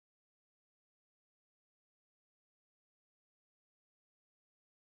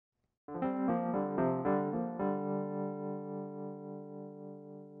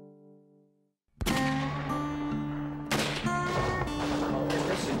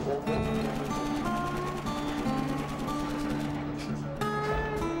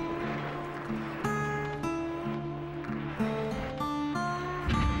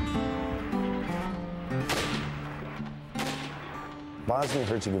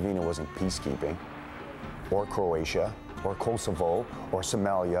Bosnia-Herzegovina wasn't peacekeeping, or Croatia, or Kosovo, or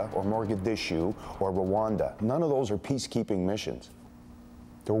Somalia, or Mogadishu, or Rwanda. None of those are peacekeeping missions.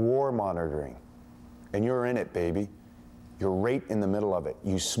 They're war monitoring. And you're in it, baby. You're right in the middle of it.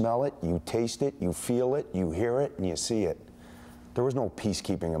 You smell it, you taste it, you feel it, you hear it, and you see it. There was no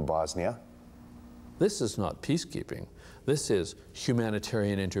peacekeeping in Bosnia. This is not peacekeeping. This is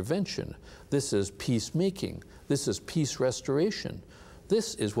humanitarian intervention. This is peacemaking. This is peace restoration.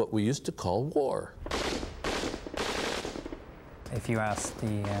 This is what we used to call war. If you ask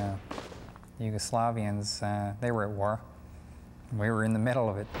the Yugoslavians, they were at war. We were in the middle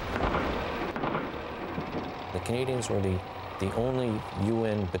of it. The Canadians were the only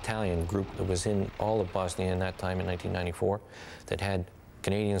UN battalion group that was in all of Bosnia in that time in 1994 that had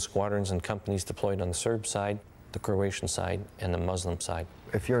Canadian squadrons and companies deployed on the Serb side, the Croatian side, and the Muslim side.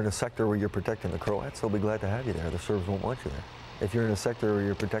 If you're in a sector where you're protecting the Croats, they'll be glad to have you there. The Serbs won't want you there. If you're in a sector where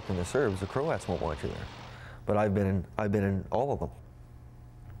you're protecting the Serbs, the Croats won't want you there. But I've been in all of them.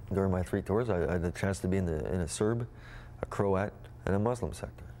 During my 3 tours, I had the chance to be in a Serb, a Croat, and a Muslim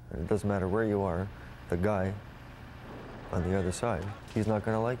sector. And it doesn't matter where you are, the guy on the other side, he's not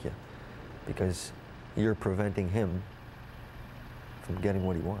going to like you because you're preventing him from getting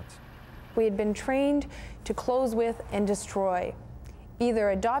what he wants. We had been trained to close with and destroy,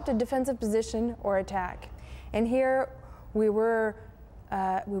 either adopt a defensive position or attack. And here we were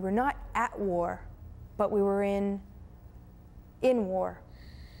not at war, but we were in war.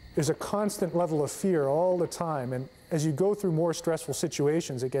 There's a constant level of fear all the time, and as you go through more stressful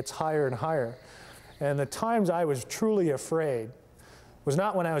situations, it gets higher and higher. And the times I was truly afraid was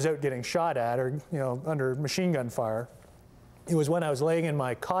not when I was out getting shot at or, under machine gun fire. It was when I was laying in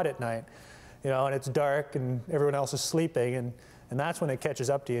my cot at night, and it's dark and everyone else is sleeping, and that's when it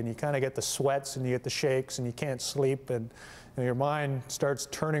catches up to you, and you kind of get the sweats and you get the shakes and you can't sleep, and your mind starts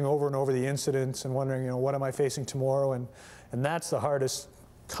turning over and over the incidents and wondering, what am I facing tomorrow? And that's the hardest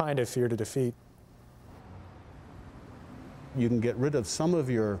kind of fear to defeat. You can get rid of some of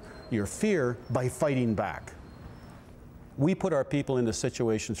your fear by fighting back. We put our people into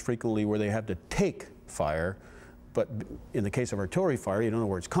situations frequently where they have to take fire, but in the case of artillery fire, you don't know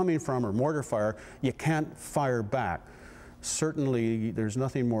where it's coming from, or mortar fire, you can't fire back. Certainly, there's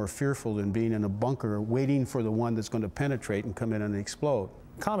nothing more fearful than being in a bunker waiting for the one that's going to penetrate and come in and explode.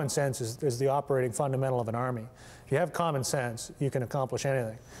 Common sense is the operating fundamental of an army. If you have common sense, you can accomplish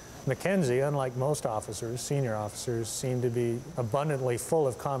anything. Mackenzie, unlike most officers, senior officers, seemed to be abundantly full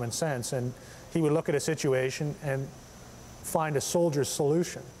of common sense, and he would look at a situation and find a soldier's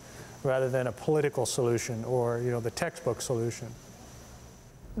solution rather than a political solution or the textbook solution.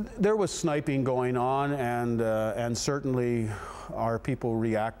 There was sniping going on, and certainly our people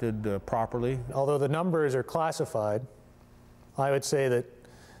reacted properly. Although the numbers are classified, I would say that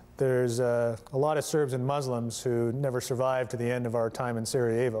there's a lot of Serbs and Muslims who never survived to the end of our time in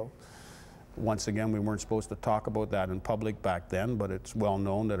Sarajevo. Once again, we weren't supposed to talk about that in public back then, but it's well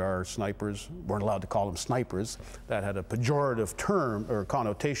known that our snipers, weren't allowed to call them snipers, that had a pejorative term or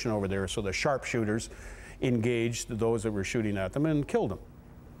connotation over there, so the sharpshooters engaged those that were shooting at them and killed them.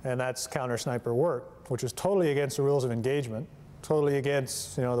 And that's counter-sniper work, which is totally against the rules of engagement, totally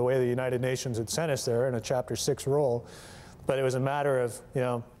against the way the United Nations had sent us there in a Chapter 6 role. But it was a matter of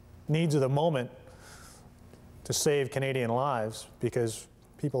needs of the moment to save Canadian lives, because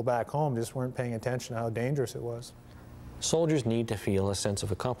people back home just weren't paying attention to how dangerous it was. Soldiers need to feel a sense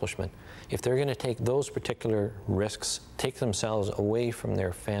of accomplishment. If they're going to take those particular risks, take themselves away from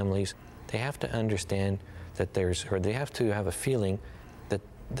their families, they have to understand that they have to have a feeling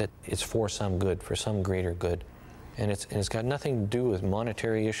that it's for some good, for some greater good. And it's got nothing to do with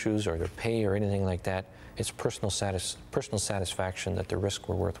monetary issues or their pay or anything like that. It's personal satisfaction that the risks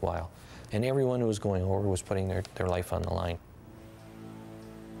were worthwhile. And everyone who was going over was putting their life on the line.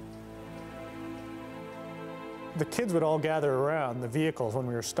 The kids would all gather around the vehicles when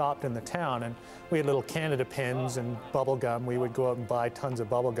we were stopped in the town, and we had little Canada pins and bubble gum. We would go out and buy tons of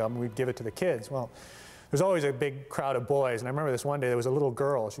bubble gum, and we'd give it to the kids. Well, there's always a big crowd of boys, and I remember this one day there was a little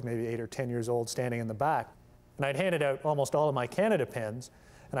girl, she was maybe 8 or 10 years old, standing in the back. And I'd handed out almost all of my Canada pins,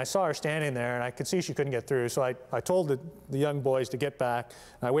 and I saw her standing there, and I could see she couldn't get through, so I told the young boys to get back,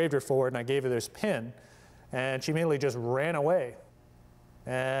 and I waved her forward, and I gave her this pin, and she immediately just ran away.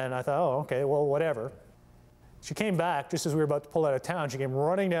 And I thought, oh, okay, well, whatever. She came back just as we were about to pull out of town. She came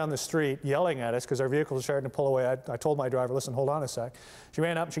running down the street yelling at us because our vehicle was starting to pull away. I told my driver, listen, hold on a sec. She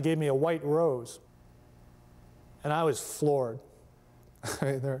ran up and she gave me a white rose. And I was floored.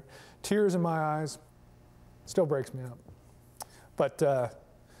 There are tears in my eyes. Still breaks me up. But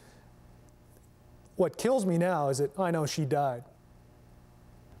what kills me now is that I know she died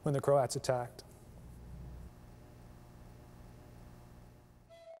when the Croats attacked.